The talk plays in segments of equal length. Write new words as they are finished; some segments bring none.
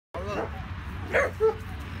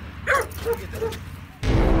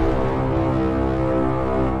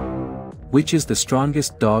Which is the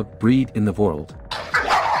strongest dog breed in the world?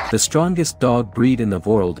 The strongest dog breed in the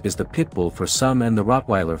world is the Pitbull for some and the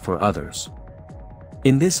Rottweiler for others.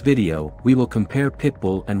 In this video, we will compare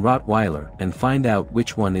Pitbull and Rottweiler and find out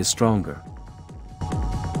which one is stronger.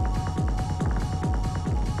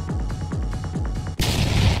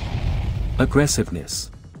 Aggressiveness.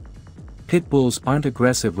 Pitbulls aren't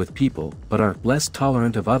aggressive with people but are less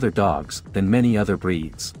tolerant of other dogs than many other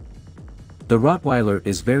breeds. The Rottweiler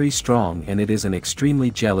is very strong and it is an extremely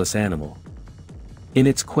jealous animal. In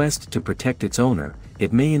its quest to protect its owner,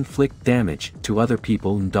 it may inflict damage to other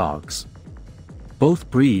people and dogs. Both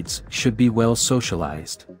breeds should be well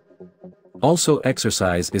socialized. Also,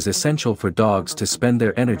 exercise is essential for dogs to spend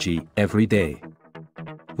their energy every day.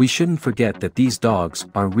 We shouldn't forget that these dogs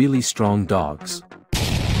are really strong dogs.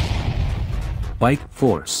 Bite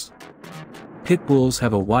force. Pitbulls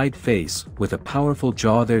have a wide face with a powerful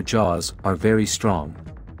jaw. Their jaws are very strong.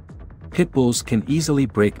 Pitbulls can easily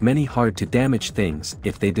break many hard-to-damage things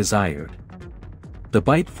if they desired. The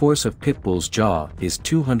bite force of Pitbull's jaw is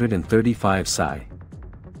 235 psi.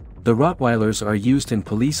 The Rottweilers are used in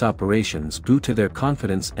police operations due to their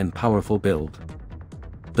confidence and powerful build.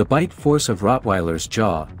 The bite force of Rottweiler's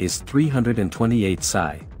jaw is 328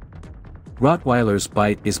 psi. Rottweiler's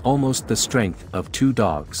bite is almost the strength of two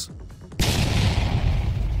dogs.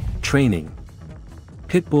 Training.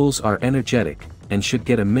 Pitbulls are energetic and should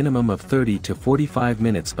get a minimum of 30 to 45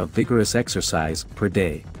 minutes of vigorous exercise per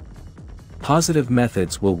day. Positive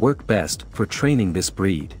methods will work best for training this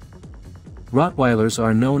breed. Rottweilers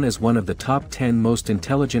are known as one of the top 10 most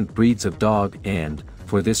intelligent breeds of dog and,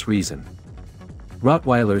 for this reason,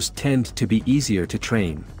 Rottweilers tend to be easier to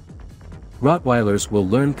train. Rottweilers will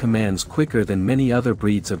learn commands quicker than many other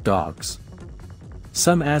breeds of dogs.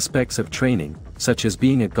 Some aspects of training, such as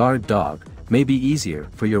being a guard dog, may be easier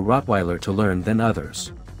for your Rottweiler to learn than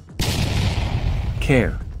others.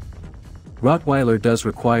 Care. Rottweiler does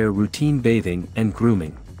require routine bathing and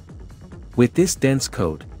grooming. With this dense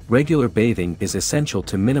coat, regular bathing is essential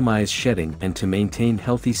to minimize shedding and to maintain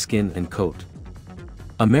healthy skin and coat.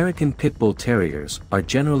 American Pit Bull Terriers are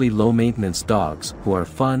generally low-maintenance dogs who are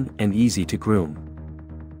fun and easy to groom.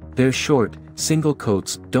 Their short, single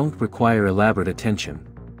coats don't require elaborate attention.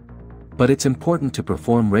 But it's important to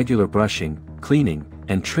perform regular brushing, cleaning,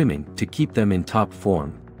 and trimming to keep them in top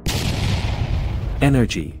form.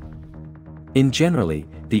 Energy. In generally,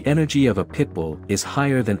 the energy of a Pitbull is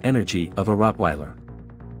higher than energy of a Rottweiler.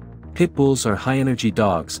 Pitbulls are high-energy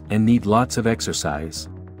dogs and need lots of exercise.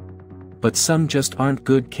 But some just aren't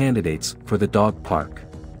good candidates for the dog park.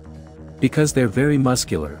 Because they're very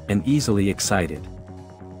muscular and easily excited.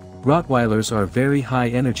 Rottweilers are very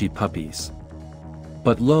high-energy puppies,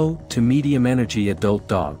 but low to medium energy adult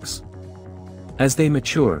dogs. As they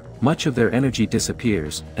mature, much of their energy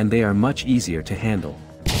disappears and they are much easier to handle.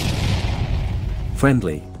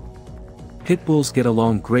 Friendly. Pitbulls get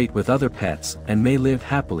along great with other pets and may live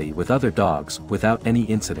happily with other dogs without any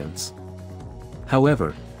incidents.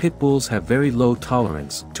 However, Pitbulls have very low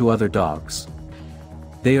tolerance to other dogs.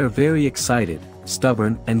 They are very excited,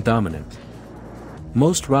 stubborn and dominant.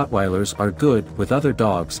 Most Rottweilers are good with other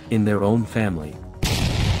dogs in their own family.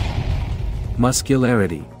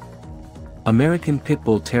 Muscularity. American Pit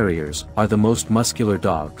Bull Terriers are the most muscular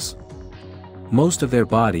dogs. Most of their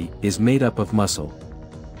body is made up of muscle.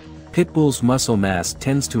 Pitbull's muscle mass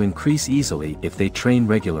tends to increase easily if they train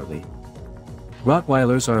regularly.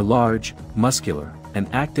 Rottweilers are large, muscular, and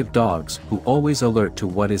active dogs who always alert to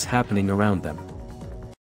what is happening around them.